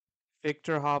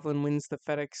Victor Hovland wins the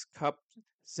FedEx Cup.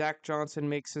 Zach Johnson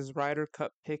makes his Ryder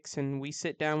Cup picks, and we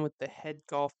sit down with the head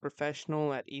golf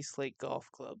professional at Eastlake Golf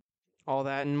Club. All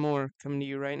that and more coming to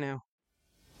you right now.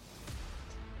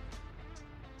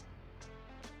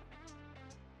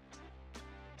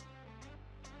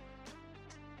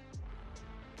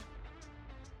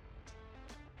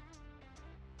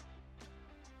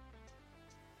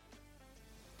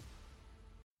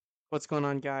 What's going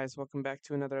on, guys? Welcome back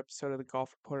to another episode of the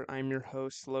Golf Report. I'm your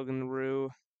host, Logan LaRue.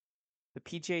 The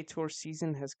PGA Tour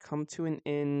season has come to an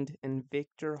end, and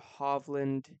Victor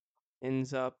Hovland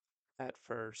ends up at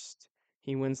first.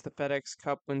 He wins the FedEx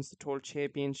Cup, wins the Tour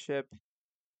Championship.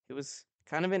 It was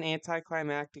kind of an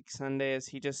anticlimactic Sunday as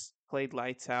he just played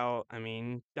lights out.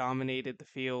 Dominated the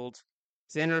field.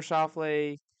 Xander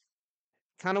Schauffele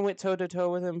kind of went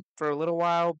toe-to-toe with him for a little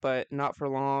while, but not for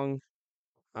long.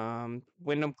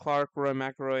 Wyndham Clark, Roy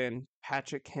McIlroy, and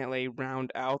Patrick Cantlay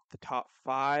round out the top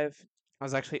five. I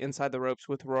was actually inside the ropes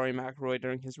with Rory McIlroy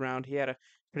during his round. He had a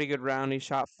pretty good round. He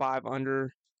shot 5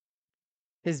 under.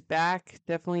 His back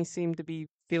definitely seemed to be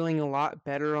feeling a lot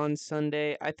better on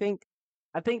Sunday. I think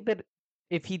that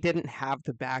if he didn't have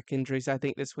the back injuries, I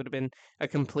think this would have been a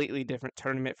completely different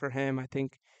tournament for him. I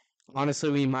think honestly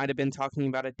we might have been talking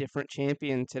about a different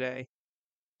champion today.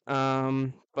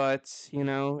 But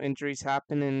injuries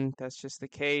happen, and that's just the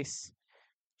case.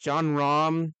 John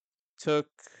Rahm took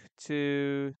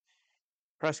to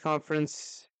press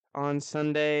conference on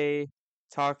Sunday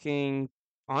talking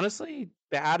honestly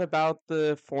bad about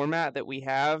the format that we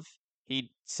have.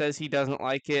 He says he doesn't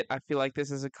like it. I feel like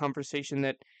this is a conversation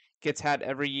that gets had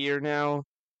every year now.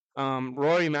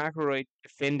 Rory McIlroy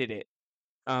defended it.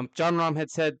 John Rahm had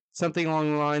said something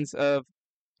along the lines of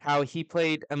how he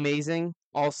played amazing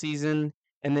all season,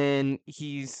 and then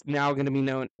he's now going to be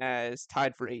known as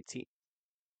tied for 18th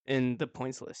in the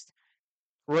points list.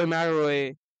 Roy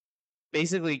McIlroy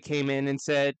basically came in and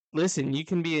said, "Listen, you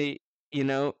can be, in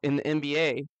the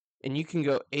NBA, and you can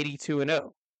go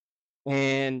 82-0,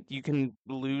 and you can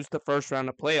lose the first round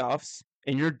of playoffs,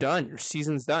 and you're done. Your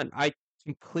season's done." I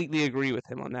completely agree with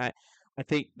him on that. I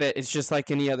think that it's just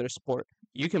like any other sport.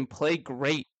 You can play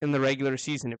great in the regular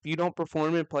season. If you don't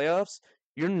perform in playoffs,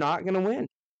 you're not going to win.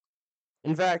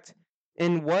 In fact,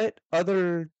 in what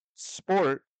other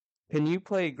sport can you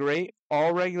play great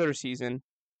all regular season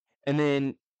and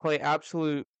then play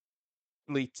absolutely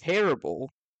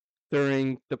terrible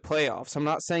during the playoffs? I'm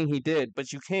not saying he did,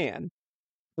 but you can,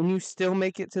 and you still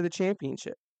make it to the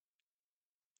championship.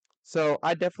 So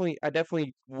I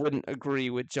definitely wouldn't agree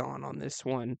with John on this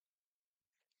one.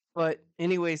 But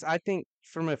anyways, I think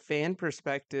from a fan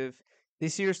perspective,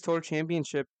 this year's tour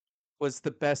championship was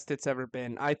the best it's ever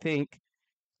been. I think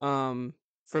from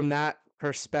that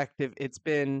perspective, it's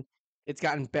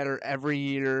gotten better every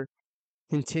year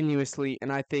continuously,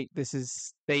 and I think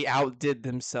they outdid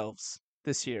themselves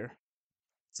this year.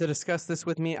 To discuss this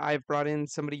with me, I've brought in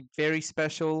somebody very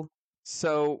special.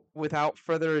 So without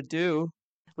further ado,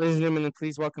 ladies and gentlemen,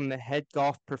 please welcome the head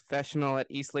golf professional at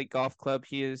Eastlake Golf Club.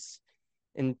 He is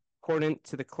important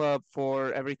to the club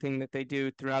for everything that they do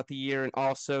throughout the year and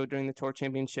also during the Tour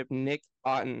Championship, Nick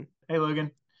Auten. Hey, Logan.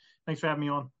 Thanks for having me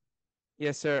on.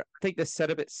 Yes, sir. I think the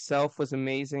setup itself was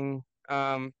amazing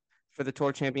for the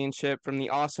Tour Championship, from the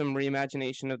awesome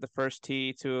reimagination of the first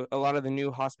tee to a lot of the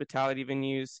new hospitality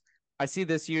venues. I see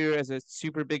this year as a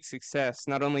super big success.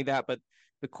 Not only that, but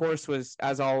the course was,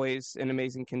 as always, in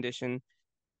amazing condition.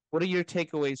 What are your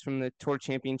takeaways from the Tour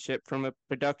Championship from a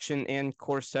production and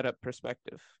course setup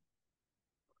perspective?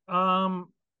 Um,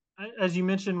 as you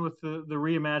mentioned with the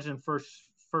reimagined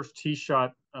first tee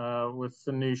shot with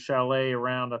the new chalet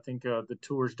around, I think the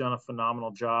tour's done a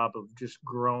phenomenal job of just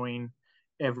growing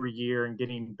every year and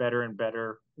getting better and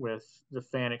better with the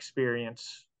fan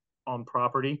experience on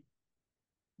property.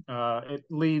 It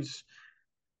leaves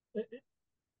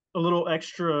a little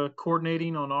extra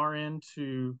coordinating on our end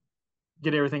to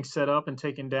get everything set up and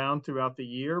taken down throughout the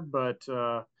year, but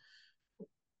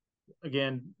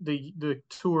again, the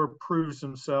tour proves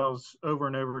themselves over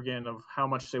and over again of how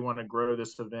much they want to grow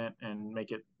this event and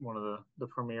make it one of the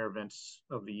premier events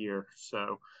of the year.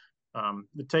 So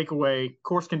the takeaway,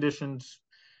 course conditions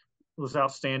was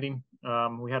outstanding.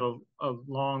 We had a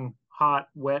long, hot,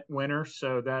 wet winter,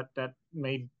 so that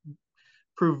made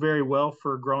prove very well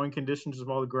for growing conditions of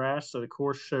all the grass. So the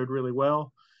course showed really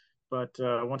well. But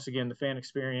once again, the fan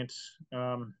experience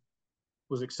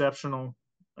was exceptional,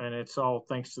 and it's all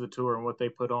thanks to the tour and what they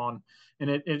put on, and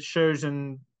it shows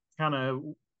in kind of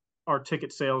our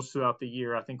ticket sales throughout the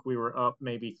year. I think we were up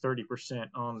maybe 30%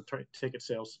 on ticket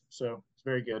sales, so it's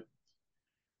very good.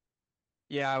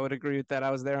 Yeah, I would agree with that. I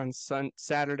was there on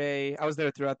Saturday. I was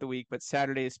there throughout the week, but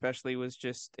Saturday especially was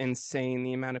just insane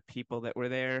the amount of people that were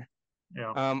there.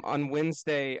 Yeah. On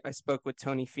Wednesday, I spoke with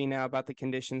Tony Finau about the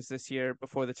conditions this year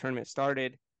before the tournament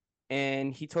started,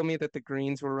 and he told me that the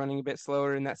greens were running a bit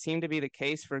slower, and that seemed to be the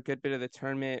case for a good bit of the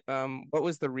tournament. What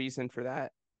was the reason for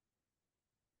that?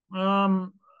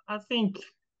 Um, I think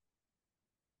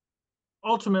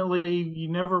ultimately you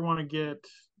never want to get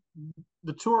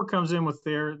the tour comes in with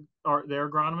their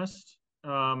agronomist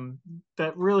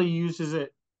that really uses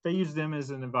it. They use them as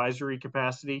an advisory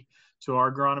capacity to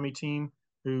our agronomy team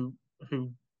who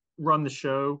who run the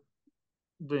show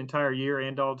the entire year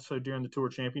and also during the tour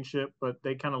championship, but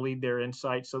they kind of lead their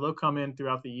insights. So they'll come in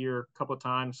throughout the year a couple of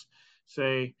times,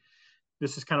 say,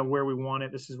 this is kind of where we want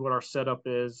it. This is what our setup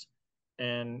is.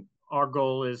 And our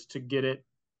goal is to get it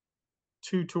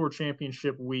to tour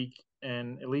championship week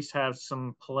and at least have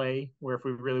some play where if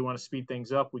we really want to speed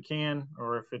things up, we can,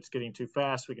 or if it's getting too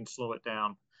fast, we can slow it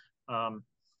down. Um,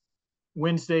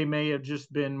 Wednesday may have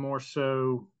just been more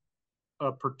so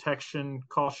a protection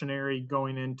cautionary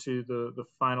going into the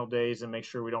final days and make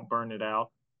sure we don't burn it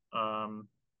out. And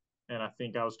I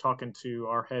think I was talking to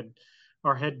our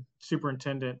head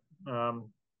superintendent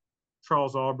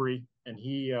Charles Aubrey, and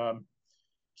he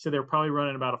said they were probably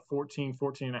running about a 14,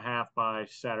 14 and a half by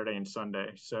Saturday and Sunday.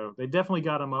 So they definitely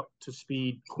got them up to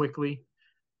speed quickly.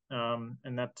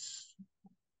 And that's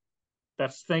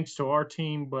thanks to our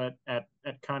team, but at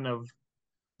kind of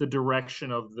the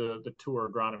direction of the tour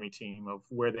agronomy team of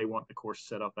where they want the course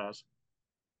set up as.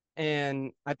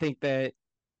 And I think that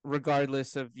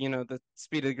regardless of, the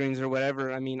speed of the greens or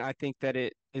whatever, I mean, I think that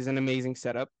it is an amazing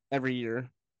setup every year.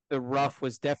 The Yeah. rough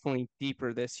was definitely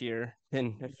deeper this year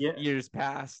than Yeah, years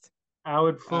past. I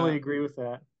would Uh, fully agree with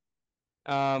that.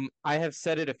 I have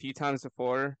said it a few times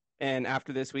before, and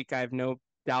after this week, I have no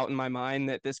doubt in my mind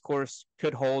that this course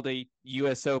could hold a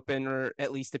US Open or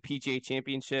at least a PGA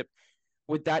Championship.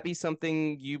 Would that be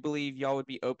something you believe y'all would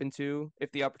be open to if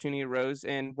the opportunity arose,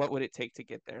 and what would it take to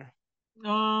get there?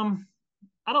 Um,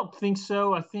 I don't think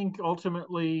so. I think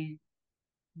ultimately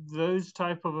those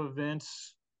type of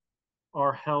events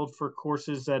are held for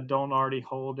courses that don't already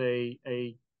hold a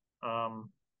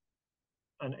um,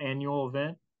 an annual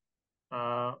event.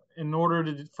 In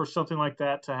order for something like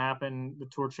that to happen, the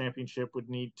Tour Championship would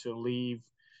need to leave,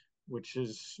 which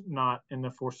is not in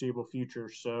the foreseeable future.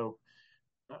 So,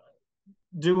 uh,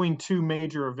 doing two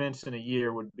major events in a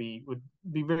year would be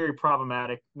very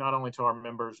problematic, not only to our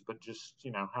members, but just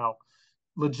how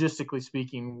logistically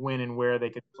speaking, when and where they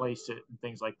could place it and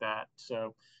things like that.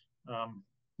 So, um,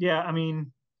 yeah, I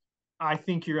mean, I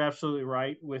think you're absolutely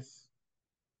right. With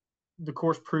the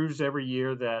course proves every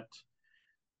year that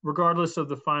regardless of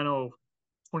the final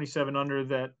 27 under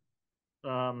that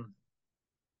um,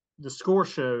 the score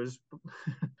shows,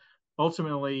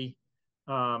 ultimately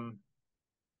um,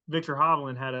 Victor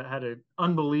Hovland had an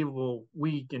unbelievable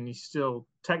week, and he still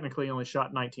technically only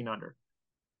shot 19 under.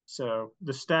 So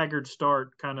the staggered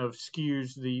start kind of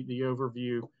skews the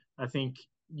overview. I think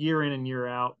year in and year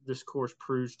out, this course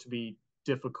proves to be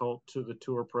difficult to the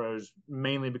tour pros,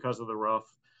 mainly because of the rough.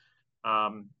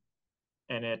 Um,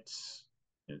 and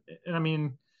I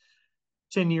mean,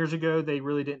 10 years ago, they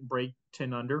really didn't break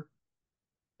 10 under.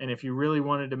 And if you really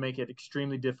wanted to make it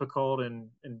extremely difficult and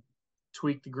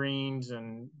tweak the greens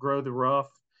and grow the rough,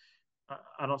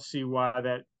 I don't see why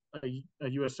that a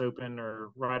U.S. Open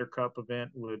or Ryder Cup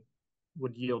event would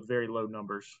yield very low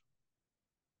numbers.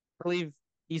 I believe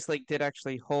Eastlake did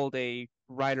actually hold a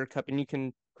Ryder Cup, and you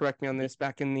can correct me on this,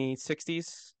 back in the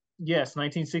 60s. Yes,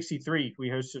 1963, we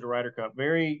hosted a Ryder Cup.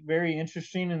 Very, very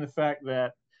interesting in the fact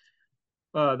that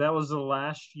that was the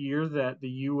last year that the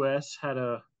U.S. had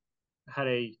a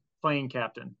playing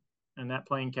captain, and that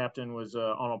playing captain was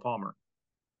Arnold Palmer.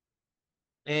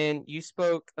 And you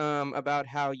spoke about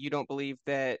how you don't believe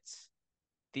that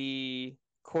the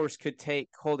course could take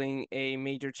holding a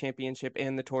major championship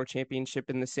and the tour championship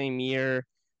in the same year.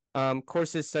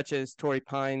 Courses such as Torrey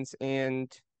Pines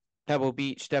and Pebble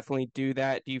Beach definitely do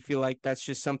that. Do you feel like that's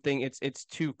just something it's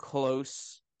too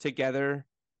close together,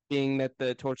 being that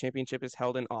the tour championship is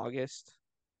held in August?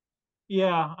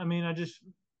 Yeah, I mean,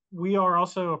 we are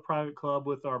also a private club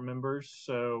with our members,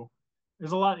 so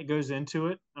there's a lot that goes into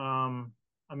it.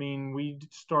 I mean, we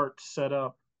start set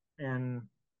up in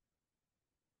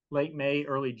late May,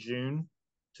 early June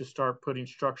to start putting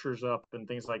structures up and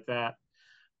things like that.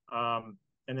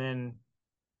 And then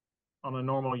on a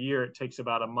normal year, it takes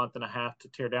about a month and a half to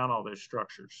tear down all those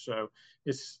structures. So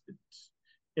it's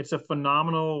a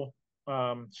phenomenal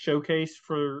showcase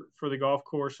for the golf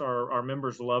course. Our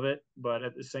members love it, but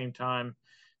at the same time,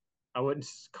 I wouldn't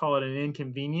call it an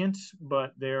inconvenience,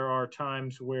 but there are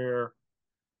times where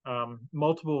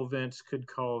multiple events could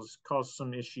cause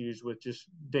some issues with just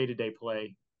day to day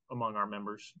play among our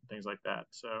members, things like that.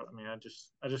 So I mean, I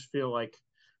just feel like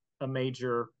a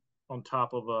major on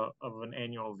top of an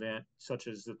annual event such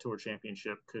as the Tour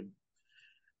Championship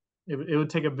it would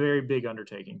take a very big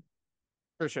undertaking.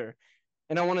 For sure.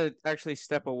 And I want to actually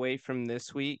step away from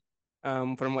this week,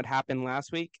 from what happened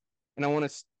last week, and I want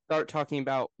to start talking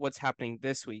about what's happening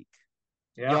this week.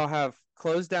 Yeah. Y'all have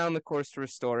closed down the course to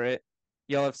restore it.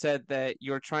 Y'all have said that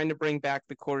you're trying to bring back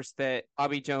the course that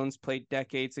Bobby Jones played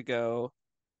decades ago.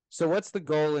 So what's the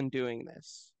goal in doing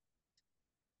this?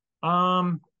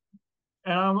 Um,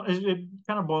 and it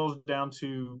kind of boils down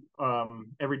to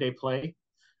everyday play.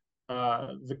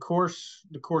 The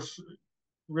course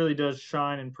really does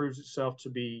shine and proves itself to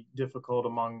be difficult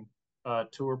among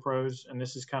tour pros, and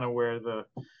this is kind of where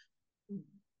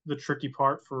the tricky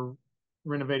part for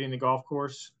renovating the golf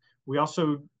course. We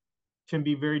also can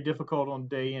be very difficult on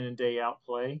day in and day out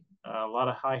play. A lot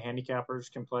of high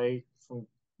handicappers can play from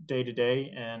day to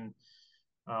day, and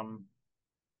um,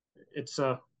 it's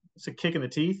a kick in the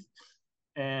teeth.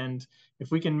 And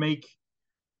if we can make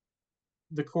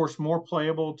the course more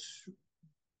playable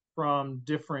from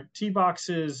different tee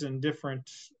boxes and different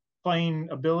playing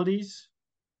abilities,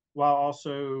 while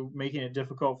also making it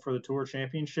difficult for the Tour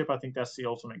Championship, I think that's the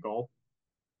ultimate goal.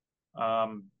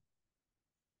 Um,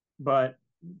 but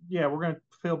yeah, we're going to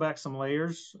peel back some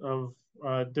layers of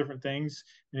different things.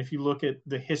 And if you look at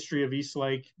the history of East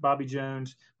Lake, Bobby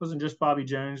Jones wasn't just Bobby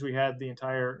Jones. We had the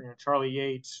entire Charlie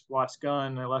Yates, Watts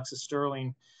Gunn, Alexis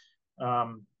Sterling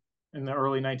um, in the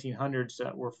early 1900s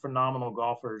that were phenomenal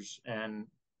golfers and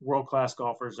world class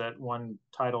golfers that won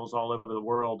titles all over the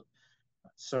world.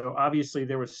 So obviously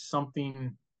there was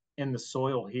something in the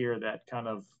soil here that kind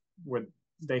of where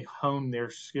they honed their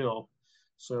skill.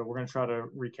 So we're going to try to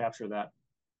recapture that.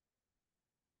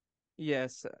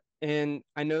 Yes, and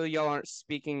I know y'all aren't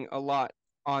speaking a lot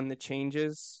on the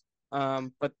changes,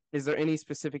 but is there any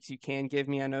specifics you can give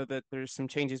me? I know that there's some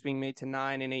changes being made to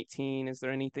 9 and 18. Is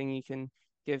there anything you can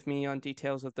give me on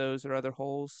details of those or other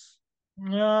holes?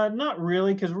 Not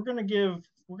really, because we're gonna give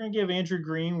Andrew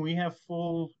Green. We have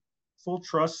full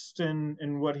trust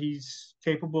in what he's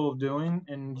capable of doing,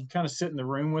 and you kind of sit in the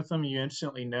room with him, you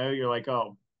instantly know you're like,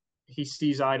 oh, he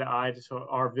sees eye to eye to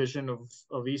our vision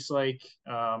of Eastlake,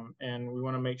 and we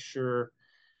want to make sure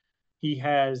he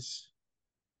has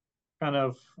kind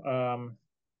of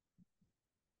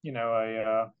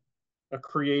a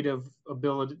creative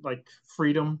ability, like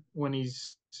freedom when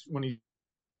he's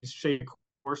shaping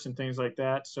course and things like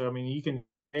that. So I mean, he can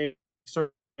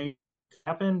certainly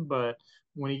happen, but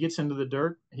when he gets into the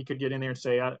dirt, he could get in there and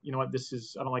say, you know what,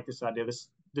 I don't like this idea. This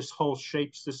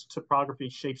topography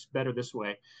shapes better this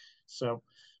way. So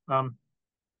um,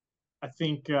 I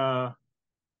think the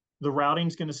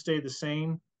routing's going to stay the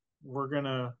same. We're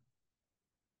gonna,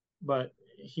 but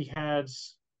he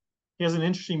has an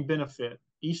interesting benefit.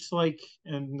 East Lake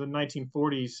in the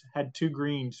 1940s had two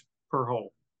greens per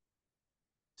hole.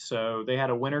 So they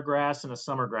had a winter grass and a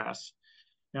summer grass.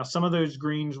 Now, some of those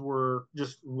greens were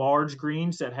just large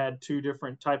greens that had two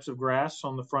different types of grass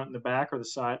on the front and the back, or the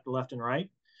side, left and right.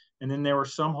 And then there were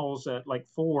some holes that, like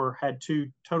four, had two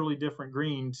totally different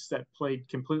greens that played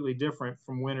completely different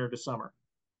from winter to summer.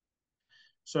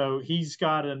 So he's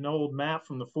got an old map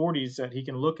from the 40s that he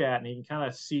can look at and he can kind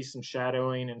of see some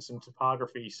shadowing and some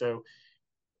topography. So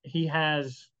he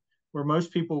has where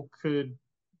most people could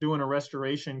doing a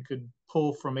restoration could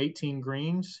pull from 18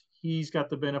 greens. He's got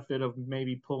the benefit of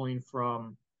maybe pulling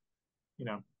from, you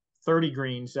know, 30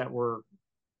 greens that were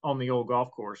on the old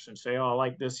golf course and say, oh, I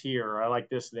like this here, or I like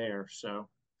this there. So,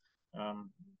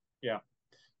 um, yeah,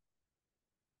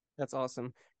 That's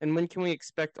awesome. And when can we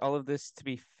expect all of this to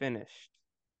be finished?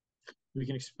 we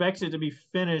can expect it to be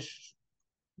finished.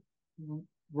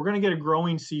 We're going to get a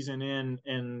growing season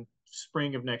in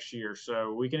spring of next year.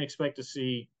 So we can expect to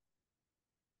see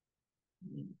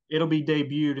it'll be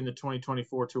debuted in the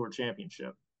 2024 Tour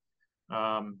Championship.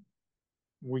 Um,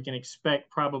 we can expect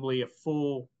probably a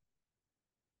full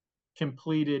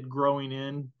completed growing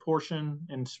in portion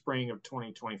in spring of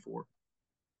 2024.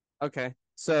 Okay.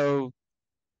 So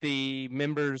the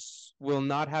members will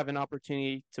not have an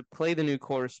opportunity to play the new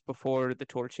course before the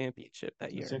tour championship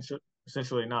that year.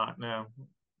 Essentially not. No,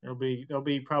 there'll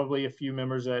be probably a few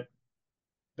members that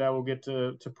will get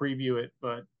to preview it,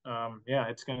 but yeah,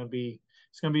 it's gonna be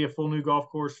a full new golf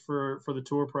course for the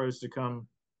tour pros to come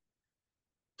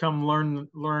learn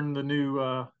the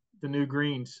new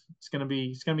greens. It's gonna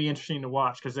be interesting to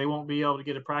watch because they won't be able to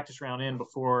get a practice round in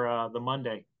before the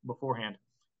Monday beforehand.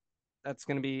 That's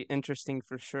going to be interesting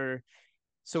for sure.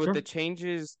 So with the Sure.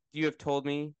 changes you have told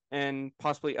me and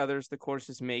possibly others the course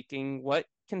is making, what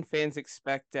can fans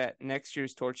expect at next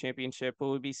year's Tour Championship?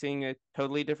 Will we be seeing a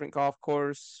totally different golf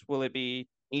course? Will it be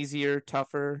easier,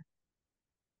 tougher?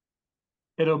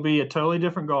 It'll be a totally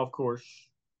different golf course.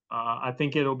 I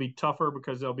think it'll be tougher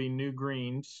because there'll be new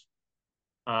greens,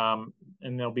 and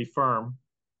they'll be firm.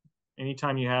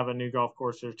 Anytime you have a new golf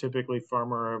course, they're typically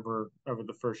firmer over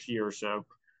the first year or so.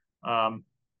 Um,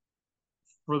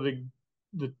 for the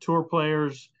tour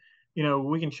players,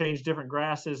 we can change different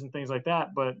grasses and things like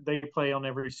that, but they play on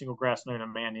every single grass known to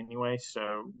man anyway,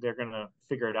 so they're going to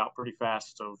figure it out pretty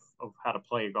fast of how to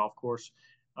play a golf course.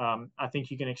 I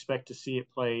think you can expect to see it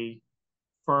play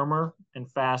firmer and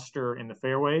faster in the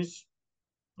fairways.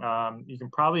 You can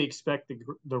probably expect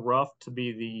the rough to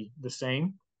be the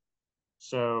same.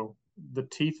 So the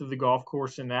teeth of the golf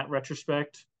course in that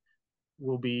retrospect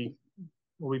will be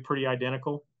pretty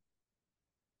identical.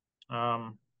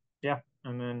 Yeah,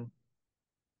 and then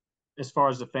as far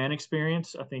as the fan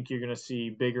experience, I think you're going to see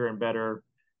bigger and better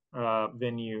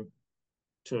venue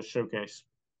to showcase.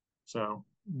 So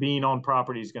being on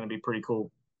property is going to be pretty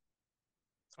cool.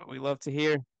 That's what we love to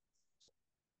hear.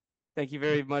 Thank you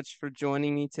very much for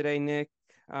joining me today, Nick.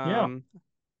 Yeah, Um,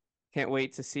 can't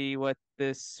wait to see what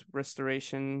this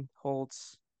restoration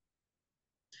holds.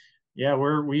 yeah,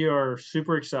 we are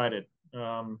super excited.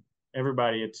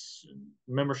 Everybody, it's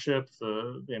membership,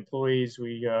 the employees.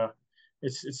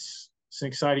 It's an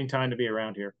exciting time to be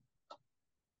around here.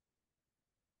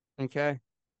 Okay.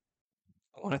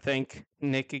 I want to thank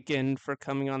Nick again for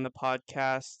coming on the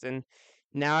podcast. And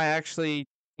now I actually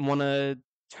want to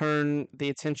turn the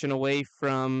attention away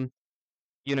from,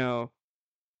 you know,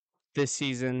 this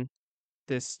season,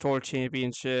 this tour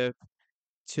championship,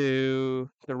 to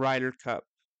the Ryder Cup.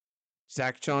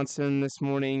 Zach Johnson this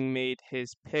morning made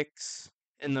his picks,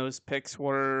 and those picks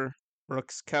were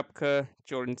Brooks Koepka,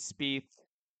 Jordan Spieth,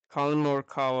 Colin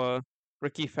Morikawa,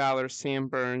 Ricky Fowler, Sam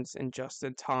Burns, and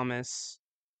Justin Thomas.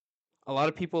 A lot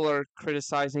of people are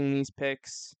criticizing these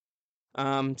picks.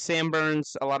 Sam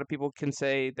Burns, a lot of people can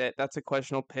say that that's a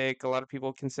questionable pick. A lot of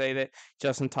people can say that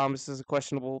Justin Thomas is a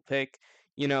questionable pick,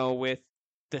 with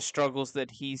the struggles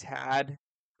that he's had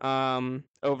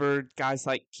over guys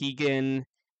like Keegan,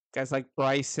 guys like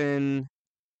Bryson,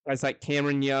 guys like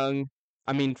Cameron Young.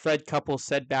 I mean, Fred Couples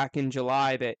said back in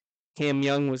July that Cam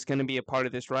Young was going to be a part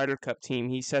of this Ryder Cup team.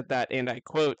 He said that, and I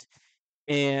quote,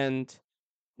 and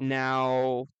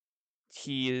now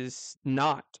he is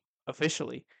not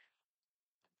officially.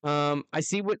 I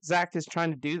see what Zach is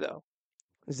trying to do, though.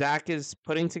 Zach is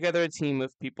putting together a team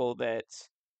of people that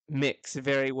mix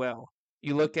very well.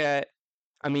 You look at,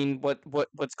 I mean,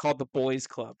 what's called the boys'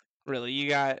 club. Really, you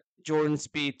got Jordan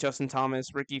Spieth, Justin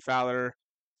Thomas, Ricky Fowler.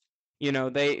 They're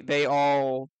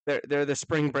the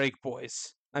spring break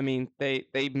boys. I mean, they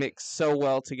mix so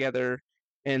well together,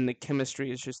 and the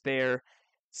chemistry is just there.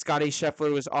 Scotty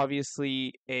Scheffler was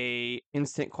obviously a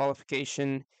instant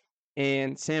qualification,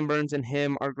 and Sam Burns and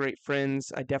him are great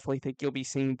friends. I definitely think you'll be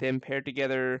seeing them paired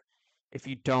together. If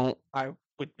you don't, I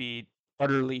would be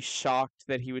utterly shocked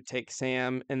that he would take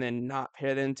Sam and then not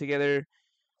pair them together.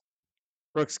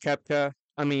 Brooks Koepka,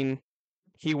 I mean,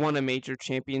 he won a major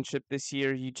championship this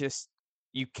year.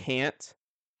 You can't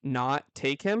not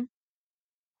take him.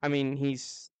 I mean,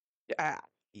 I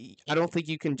I don't think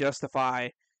you can justify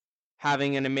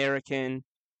having an American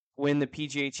win the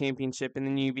PGA championship and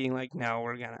then you being like, no,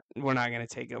 we're not gonna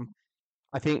take him.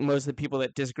 I think most of the people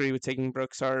that disagree with taking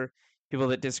Brooks are people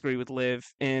that disagree with Liv,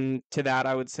 and to that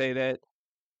I would say that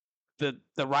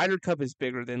the Ryder Cup is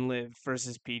bigger than Liv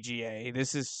versus PGA.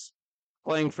 This is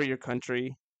playing for your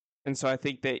country, and so I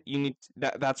think that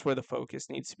that's where the focus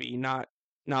needs to be, not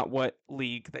what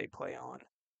league they play on.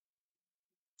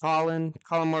 Colin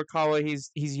Morikawa,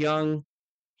 he's young.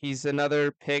 He's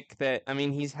another pick that, I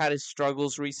mean, he's had his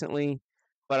struggles recently,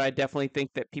 but I definitely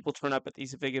think that people turn up at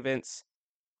these big events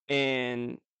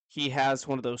and he has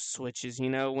one of those switches,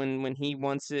 when he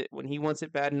wants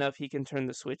it bad enough, he can turn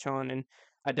the switch on, and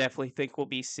I definitely think we'll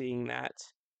be seeing that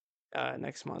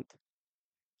next month.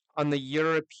 On the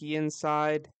European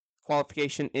side,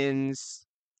 qualification ends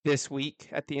this week,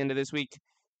 at the end of this week,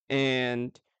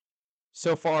 and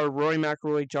so far, Rory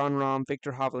McIlroy, John Rahm,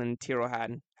 Victor Hovland, and Tyrrell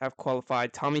Hatton have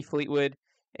qualified. Tommy Fleetwood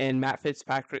and Matt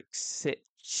Fitzpatrick sit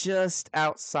just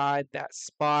outside that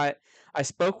spot. I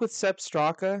spoke with Sepp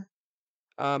Straka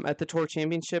at the Tour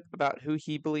Championship about who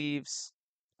he believes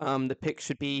the pick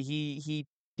should be. He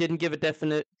didn't give a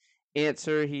definite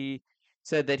answer. He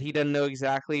said that he doesn't know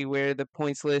exactly where the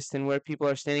points list and where people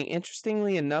are standing.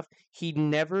 Interestingly enough, he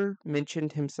never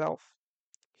mentioned himself.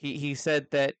 He said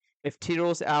that If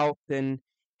Tito's out, then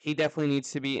he definitely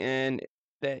needs to be in.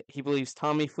 That he believes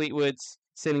Tommy Fleetwood's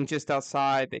sitting just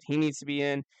outside, that he needs to be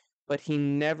in, but he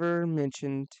never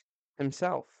mentioned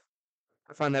himself.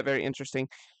 I find that very interesting.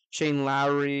 Shane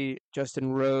Lowry,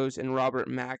 Justin Rose, and Robert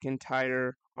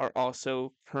McIntyre are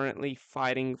also currently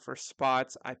fighting for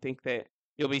spots. I think that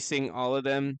you'll be seeing all of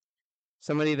them.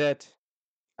 Somebody that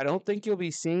I don't think you'll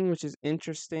be seeing, which is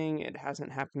interesting, it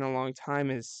hasn't happened in a long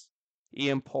time, is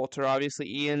Ian Poulter. Obviously,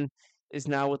 Ian is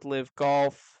now with Live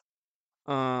Golf.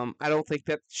 I don't think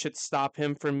that should stop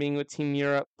him from being with Team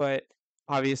Europe, but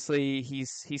obviously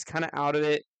he's kind of out of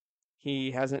it.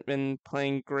 He hasn't been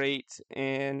playing great,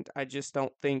 and I just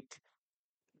don't think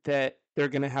that they're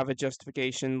going to have a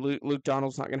justification. Luke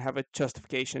Donald's not going to have a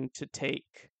justification to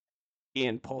take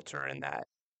Ian Poulter in that.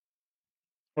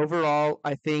 Overall,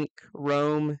 I think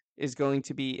Rome is going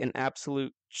to be an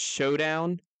absolute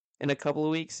showdown in a couple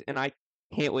of weeks, and I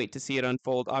can't wait to see it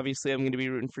unfold. Obviously, I'm going to be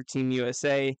rooting for Team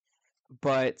USA,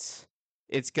 but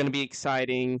it's going to be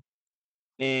exciting,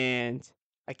 and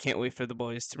I can't wait for the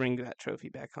boys to bring that trophy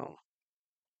back home.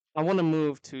 I want to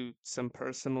move to some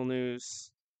personal news.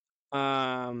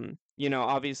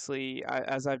 Obviously,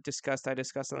 as I've discussed, I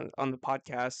discussed on the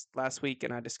podcast last week,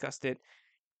 and I discussed it,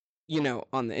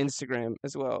 on the Instagram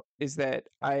as well, is that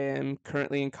I am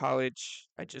currently in college.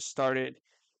 I just started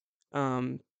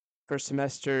um, first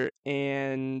semester,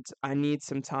 and I need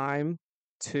some time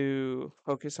to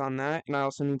focus on that, and I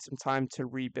also need some time to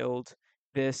rebuild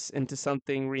this into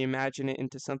something, reimagine it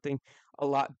into something a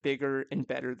lot bigger and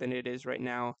better than it is right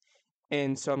now.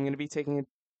 And so I'm going to be taking a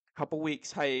couple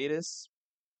weeks hiatus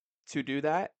to do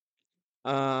that.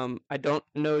 I don't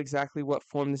know exactly what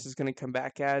form this is going to come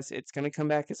back as. It's going to come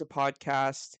back as a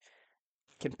podcast.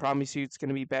 Can promise you it's going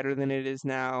to be better than it is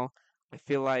now. I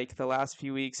feel like the last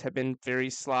few weeks have been very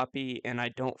sloppy, and I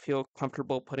don't feel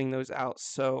comfortable putting those out.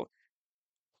 So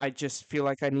I just feel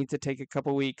like I need to take a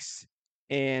couple weeks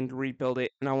and rebuild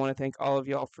it. And I want to thank all of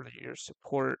y'all for your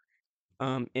support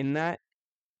in that.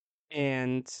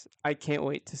 And I can't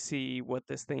wait to see what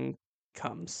this thing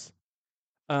comes.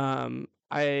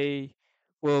 I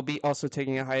will be also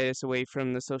taking a hiatus away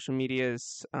from the social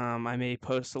medias. I may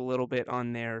post a little bit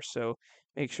on there, so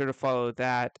make sure to follow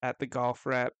that at the Golf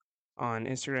Rep on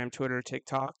Instagram, Twitter,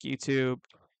 TikTok, YouTube.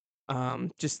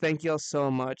 Just thank you all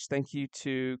so much. Thank you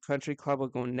to Country Club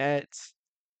of Gwinnett.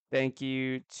 Thank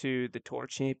you to the Tour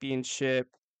Championship,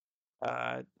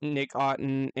 Nick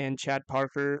Auten and Chad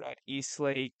Parker at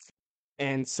Eastlake,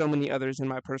 and so many others in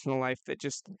my personal life that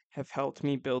just have helped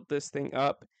me build this thing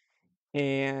up.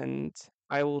 And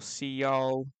I will see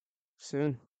y'all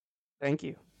soon. Thank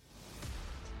you.